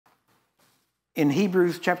in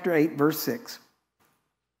Hebrews chapter 8, verse 6.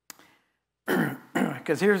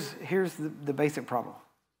 Because here's the basic problem.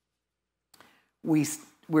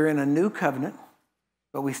 We're in a new covenant,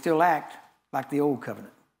 but we still act like the old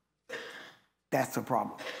covenant. That's the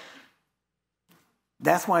problem.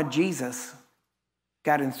 That's why Jesus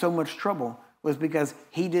got in so much trouble, was because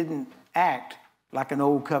he didn't act like an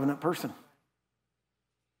old covenant person.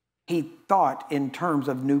 He thought in terms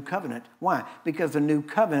of new covenant. Why? Because the new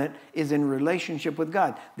covenant is in relationship with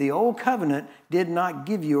God. The old covenant did not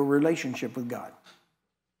give you a relationship with God.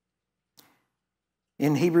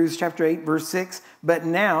 In Hebrews chapter 8, verse 6, but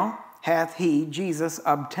now hath he, Jesus,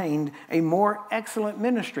 obtained a more excellent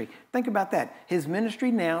ministry. Think about that. His ministry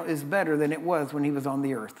now is better than it was when he was on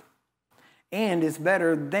the earth. And it's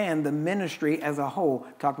better than the ministry as a whole,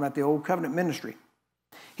 talking about the old covenant ministry.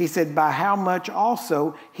 He said, by how much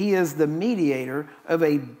also he is the mediator of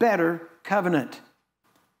a better covenant.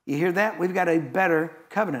 You hear that? We've got a better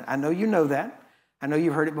covenant. I know you know that. I know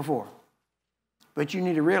you've heard it before. But you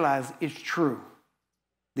need to realize it's true.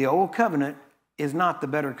 The old covenant is not the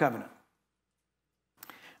better covenant.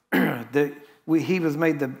 He was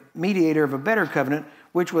made the mediator of a better covenant,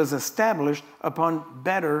 which was established upon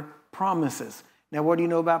better promises. Now, what do you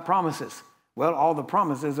know about promises? Well, all the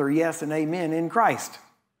promises are yes and amen in Christ.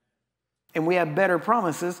 And we have better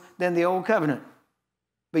promises than the old covenant.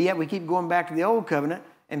 But yet we keep going back to the old covenant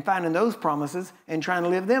and finding those promises and trying to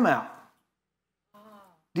live them out.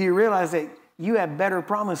 Do you realize that you have better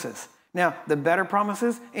promises? Now, the better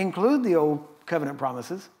promises include the old covenant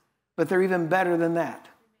promises, but they're even better than that.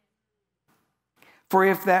 For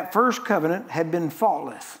if that first covenant had been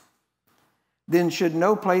faultless, then should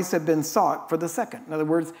no place have been sought for the second. In other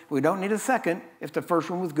words, we don't need a second if the first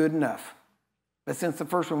one was good enough. But since the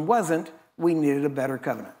first one wasn't, we needed a better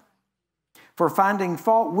covenant. For finding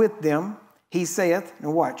fault with them, he saith,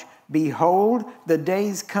 and watch, behold, the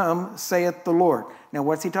days come, saith the Lord. Now,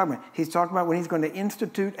 what's he talking about? He's talking about when he's going to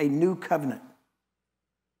institute a new covenant.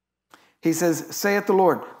 He says, saith the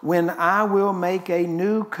Lord, when I will make a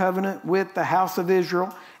new covenant with the house of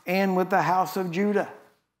Israel and with the house of Judah.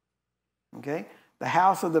 Okay? The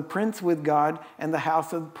house of the prince with God and the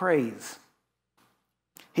house of praise.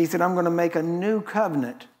 He said, I'm going to make a new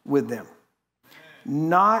covenant with them.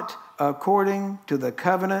 Not according to the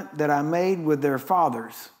covenant that I made with their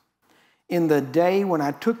fathers in the day when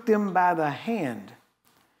I took them by the hand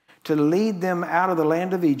to lead them out of the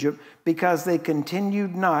land of Egypt, because they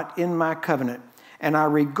continued not in my covenant, and I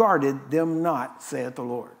regarded them not, saith the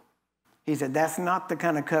Lord. He said, that's not the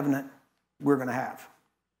kind of covenant we're going to have.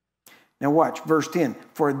 Now watch, verse 10.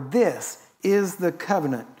 For this is the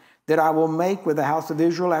covenant that I will make with the house of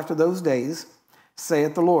Israel after those days,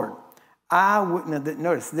 saith the Lord.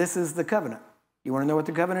 Notice, this is the covenant. You want to know what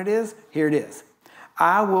the covenant is? Here it is.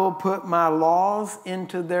 I will put my laws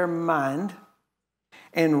into their mind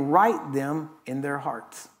and write them in their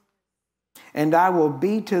hearts. And I will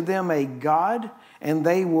be to them a God, and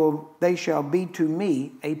they shall be to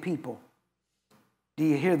me a people. Do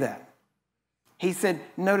you hear that? He said,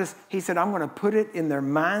 notice, he said, I'm going to put it in their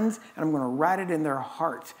minds, and I'm going to write it in their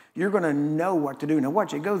hearts. You're going to know what to do. Now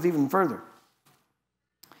watch, it goes even further.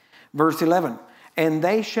 Verse 11, and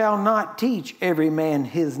they shall not teach every man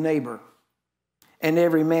his neighbor, and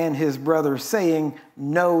every man his brother, saying,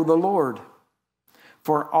 know the Lord.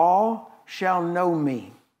 For all shall know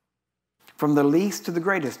me, from the least to the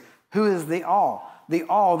greatest. Who is the all? The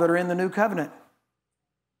all that are in the new covenant.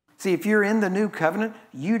 See, if you're in the new covenant,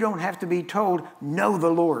 you don't have to be told, know the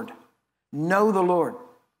Lord. Know the Lord.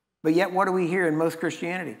 But yet, what do we hear in most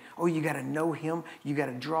Christianity? Oh, you got to know him. You got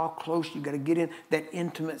to draw close. You got to get in that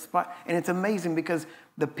intimate spot. And it's amazing because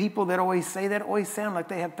the people that always say that always sound like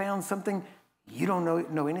they have found something you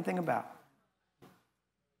don't know anything about.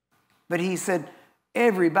 But he said,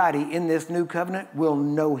 everybody in this new covenant will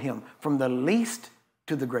know him, from the least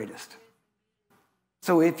to the greatest.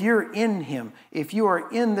 So if you're in him, if you are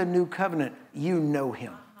in the new covenant, you know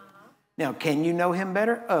him. Now, can you know him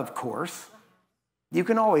better? Of course. You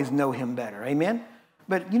can always know him better. Amen?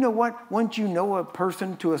 But you know what? Once you know a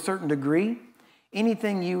person to a certain degree,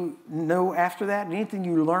 anything you know after that, anything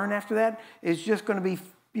you learn after that is just going to be,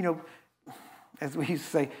 as we used to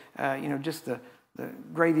say, just the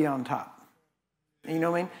gravy on top. You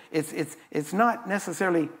know what I mean? It's not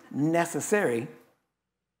necessarily necessary,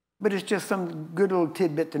 but it's just some good little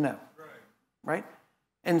tidbit to know. Right?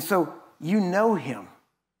 And so you know him.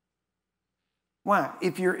 Why?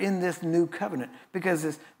 If you're in this new covenant.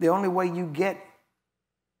 Because the only way you get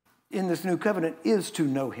in this new covenant is to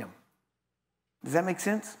know him. Does that make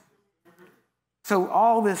sense? So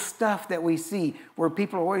all this stuff that we see where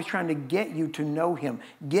people are always trying to get you to know him,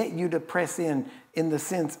 get you to press in the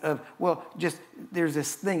sense of, well, just there's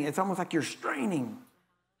this thing. It's almost like you're straining.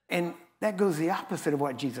 And that goes the opposite of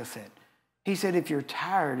what Jesus said. He said, if you're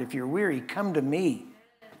tired, if you're weary, come to me.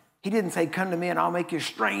 He didn't say, come to me and I'll make you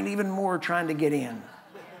strain even more trying to get in.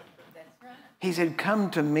 He said,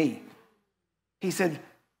 come to me. He said,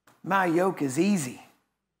 my yoke is easy.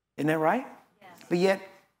 Isn't that right? Yes. But yet,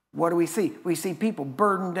 what do we see? We see people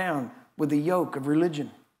burdened down with the yoke of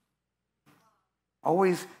religion.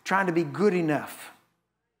 Always trying to be good enough.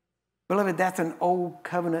 Beloved, that's an old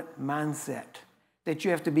covenant mindset. That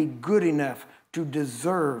you have to be good enough to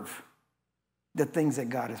deserve the things that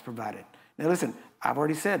God has provided. Now listen, I've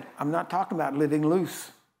already said, I'm not talking about living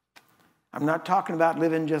loose. I'm not talking about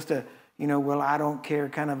living just a, well, I don't care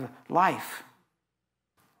kind of life.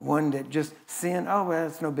 One that just sin, oh, well,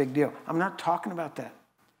 it's no big deal. I'm not talking about that.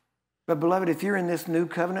 But beloved, if you're in this new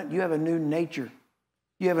covenant, you have a new nature.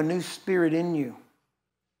 You have a new spirit in you.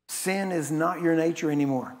 Sin is not your nature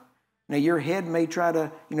anymore. Now, your head may try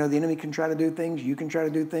to, the enemy can try to do things. You can try to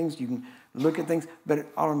do things. You can look at things. But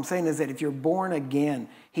all I'm saying is that if you're born again,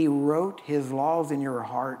 he wrote his laws in your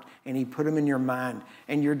heart and he put them in your mind.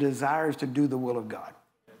 And your desire is to do the will of God.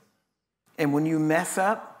 And when you mess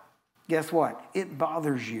up, guess what? It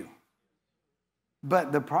bothers you.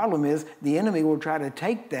 But the problem is the enemy will try to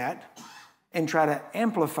take that and try to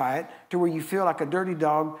amplify it to where you feel like a dirty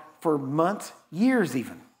dog for months, years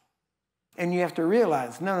even. And you have to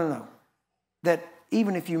realize, no. That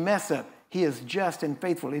even if you mess up, he is just and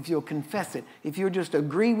faithful. If you'll confess it, if you'll just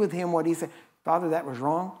agree with him what he said, Father, that was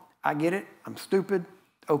wrong. I get it. I'm stupid.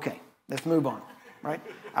 Okay, let's move on, right?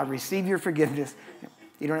 I receive your forgiveness.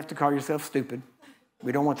 You don't have to call yourself stupid.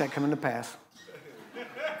 We don't want that coming to pass.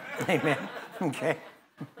 Amen. Okay.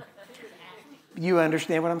 You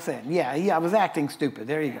understand what I'm saying? Yeah, I was acting stupid.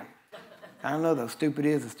 There you go. I don't know though. Stupid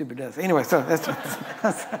is and stupid does. Anyway, so that's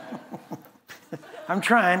I'm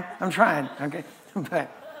trying. Okay.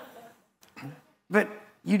 But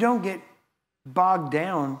you don't get bogged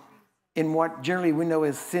down in what generally we know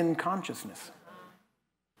as sin consciousness.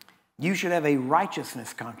 You should have a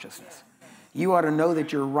righteousness consciousness. You ought to know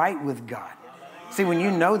that you're right with God. See, when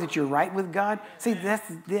you know that you're right with God, see, that's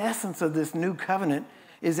the essence of this new covenant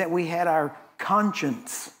is that we had our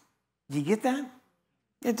conscience. Do you get that?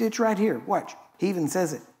 It's right here. Watch. He even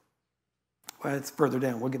says it. Well, it's further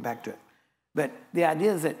down. We'll get back to it. But the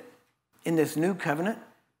idea is that in this new covenant,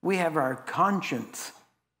 we have our conscience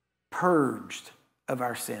purged of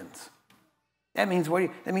our sins. That means what?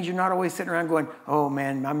 That means you're not always sitting around going, oh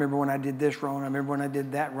man, I remember when I did this wrong. I remember when I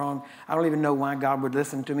did that wrong. I don't even know why God would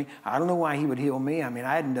listen to me. I don't know why he would heal me. I mean,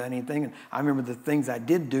 I hadn't done anything. And I remember the things I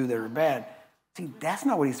did do that were bad. See, that's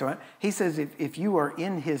not what he's talking about. He says if you are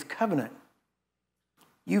in his covenant,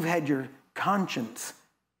 you've had your conscience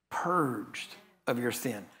purged of your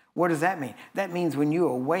sin. What does that mean? That means when you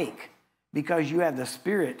awake, because you have the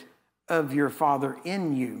spirit of your Father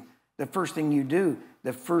in you, the first thing you do,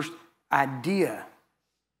 the first idea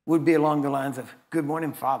would be along the lines of, good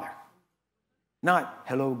morning, Father. Not,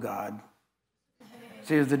 hello, God.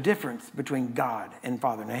 See, there's a difference between God and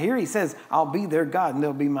Father. Now here he says, I'll be their God and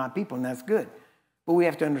they'll be my people, and that's good. But we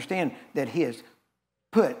have to understand that he has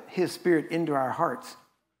put his spirit into our hearts,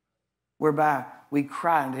 whereby we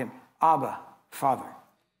cry unto him, Abba, Father.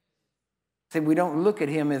 See, we don't look at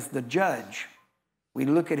him as the judge. We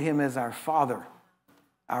look at him as our Father,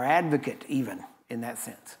 our advocate even, in that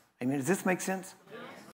sense. Amen. Does this make sense?